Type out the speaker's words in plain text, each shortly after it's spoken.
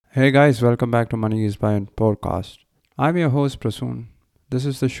Hey guys, welcome back to Money is Blind podcast. I'm your host Prasoon. This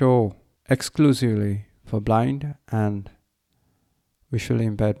is the show exclusively for blind and visually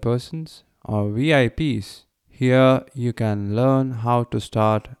impaired persons or VIPs. Here you can learn how to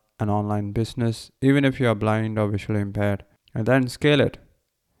start an online business even if you are blind or visually impaired and then scale it,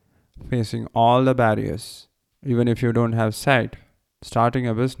 facing all the barriers. Even if you don't have sight, starting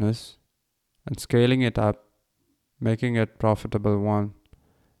a business and scaling it up, making it profitable one,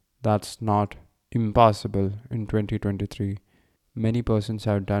 that's not impossible in 2023. Many persons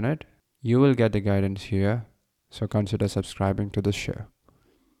have done it. You will get the guidance here, so consider subscribing to this show.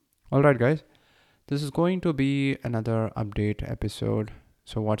 Alright, guys, this is going to be another update episode.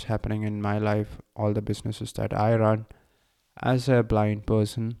 So, what's happening in my life, all the businesses that I run as a blind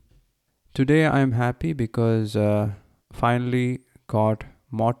person. Today, I'm happy because finally got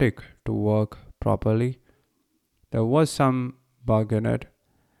Mautic to work properly. There was some bug in it.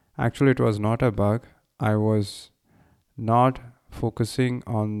 Actually, it was not a bug. I was not focusing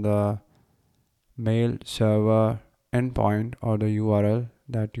on the mail server endpoint or the URL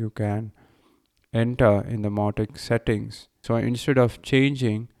that you can enter in the Mautic settings. So instead of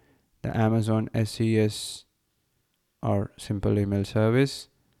changing the Amazon SES or simple email service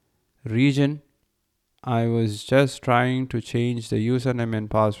region, I was just trying to change the username and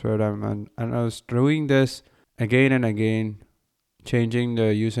password, and I was doing this again and again, changing the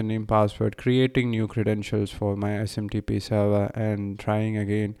username password, creating new credentials for my SMTP server and trying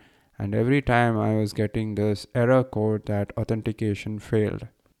again. And every time I was getting this error code that authentication failed.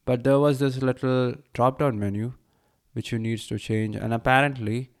 But there was this little drop down menu which you needs to change, and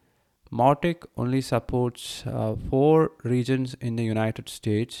apparently Mautic only supports 4 regions in the United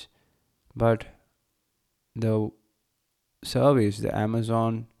States, but the service, the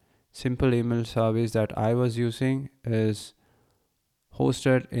Amazon simple email service that I was using is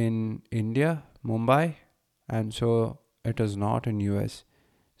hosted in India, Mumbai, and so it is not in US.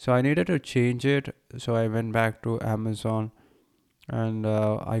 So I needed to change it. So I went back to Amazon and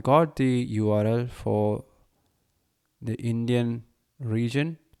I got the URL for the Indian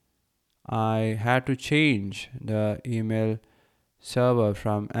region. I had to change the email server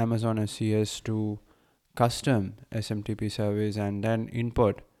from Amazon SCS to custom SMTP service and then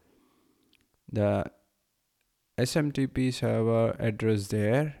input the SMTP server address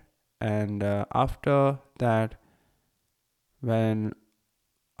there. And after that, when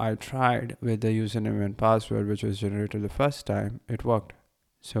I tried with the username and password, which was generated the first time, it worked.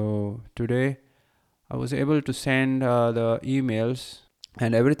 So today I was able to send the emails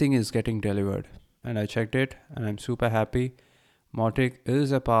and everything is getting delivered. And I checked it and I'm super happy. Mautic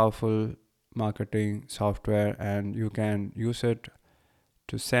is a powerful marketing software and you can use it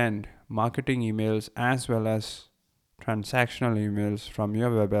to send marketing emails as well as transactional emails from your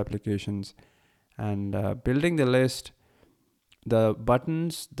web applications. And building the list, the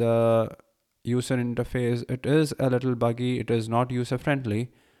buttons, the user interface, it is a little buggy, it is not user friendly,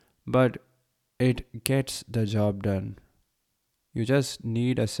 but it gets the job done. You just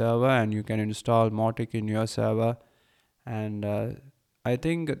need a server and you can install Mautic in your server. And I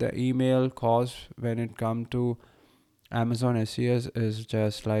think the email cost when it comes to Amazon SES is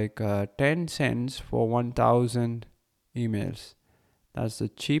just like 10 cents for 1000 emails. That's the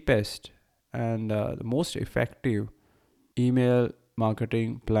cheapest and the most effective email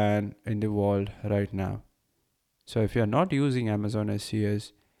marketing plan in the world right now. So if you're not using Amazon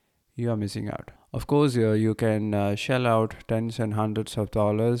SES, you are missing out. Of course, you can shell out tens and hundreds of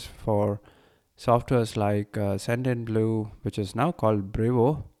dollars for softwares like Sendinblue, which is now called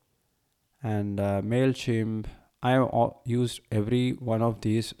Brevo, and MailChimp. I have used every one of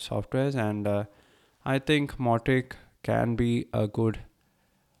these softwares, and I think Mautic can be a good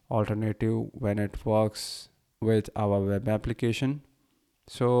alternative when it works with our web application.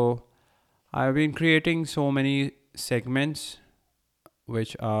 So I've been creating so many segments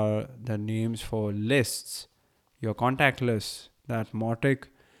which are the names for lists, your contact lists that Mautic.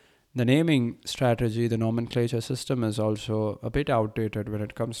 The naming strategy, the nomenclature system is also a bit outdated when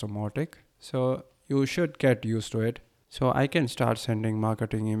it comes to Mautic. So you should get used to it. So I can start sending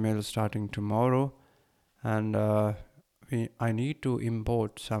marketing emails starting tomorrow. And I need to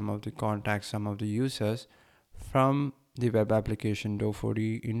import some of the contacts, some of the users from the web application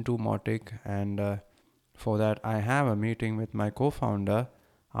Do4D into Mautic. And for that, I have a meeting with my co-founder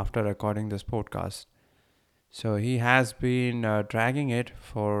after recording this podcast. So he has been dragging it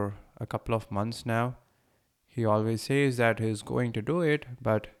for a couple of months now. He always says that he's going to do it,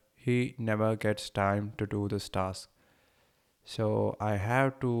 but he never gets time to do this task. So I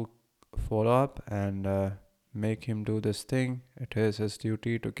have to follow up and make him do this thing. It is his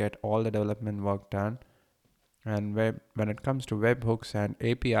duty to get all the development work done. And when it comes to webhooks and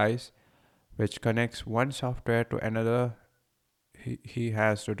APIs, which connects one software to another, he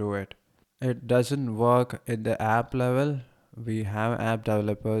has to do it. It doesn't work in the app level. We have app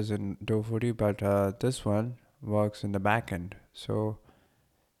developers in Dofuri, but this one works in the backend. So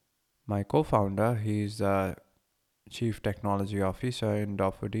my co-founder, he's the chief technology officer in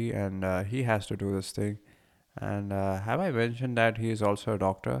Dofuri, and he has to do this thing. And have I mentioned that he is also a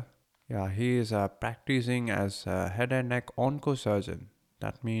doctor? Yeah, he is practicing as a head and neck oncosurgeon.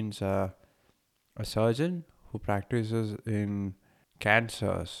 That means a surgeon who practices in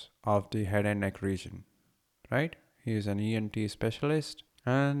cancers of the head and neck region, right? He is an ENT specialist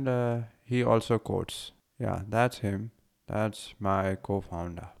and he also codes. Yeah, that's him. That's my co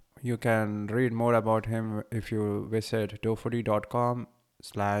founder. You can read more about him if you visit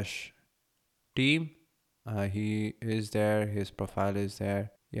dofuri.com/team. He is there, his profile is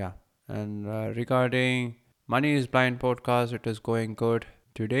there. Yeah. And regarding Money is Blind podcast, it is going good.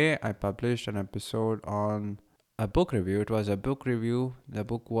 Today I published an episode on a book review. It was a book review. The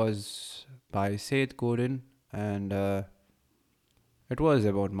book was by Seth Godin and it was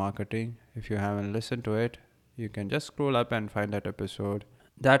about marketing. If you haven't listened to it, you can just scroll up and find that episode.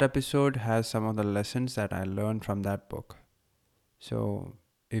 That episode has some of the lessons that I learned from that book. So,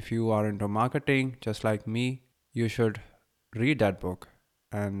 if you are into marketing just like me, you should read that book.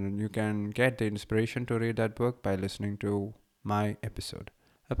 And you can get the inspiration to read that book by listening to my episode.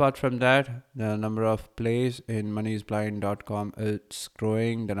 Apart from that, the number of plays in moneyisblind.com it's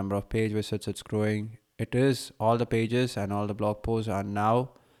growing. The number of page visits it's growing. It is all the pages and all the blog posts are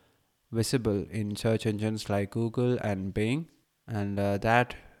now visible in search engines like Google and Bing, and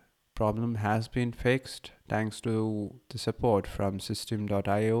that problem has been fixed thanks to the support from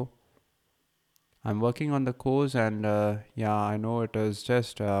system.io. I'm working on the course, and yeah, I know it is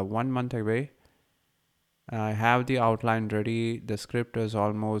just 1 month away. I have the outline ready. The script is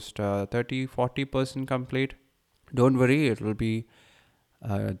almost 30-40% complete. Don't worry, it will be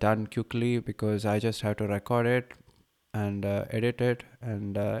done quickly because I just have to record it and edit it,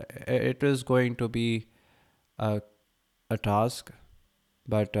 and it is going to be a, a task,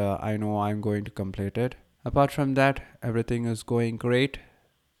 but I know I'm going to complete it. Apart from that, everything is going great.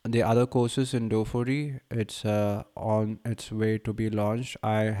 The other courses in Dofuri, it's on its way to be launched.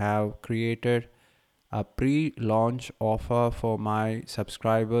 I have created a pre-launch offer for my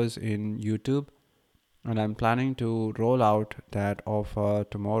subscribers in YouTube, and I'm planning to roll out that offer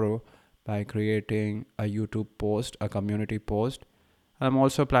tomorrow by creating a YouTube post, a community post. I'm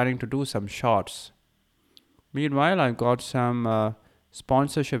also planning to do some shorts. Meanwhile, I've got some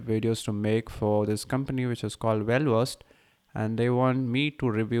sponsorship videos to make for this company which is called Wellversed, and they want me to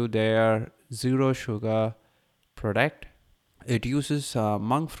review their zero sugar product. It uses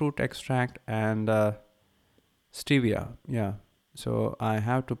monk fruit extract and stevia. Yeah. So I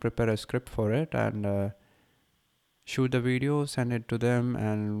have to prepare a script for it and shoot the video, send it to them,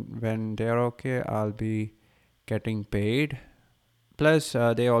 and when they're okay, I'll be getting paid. Plus,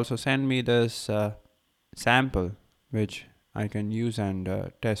 they also send me this sample which I can use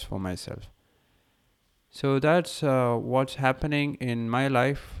and test for myself. So that's what's happening in my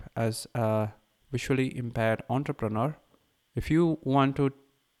life as a visually impaired entrepreneur. If you want to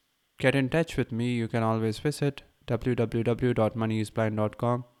get in touch with me, you can always visit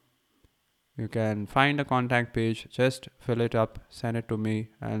www.moneyisblind.com. You can find a contact page, just fill it up, send it to me,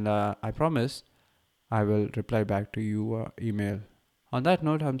 and I promise I will reply back to you email. On that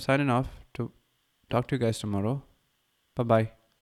note, I'm signing off to talk to you guys tomorrow. Bye bye.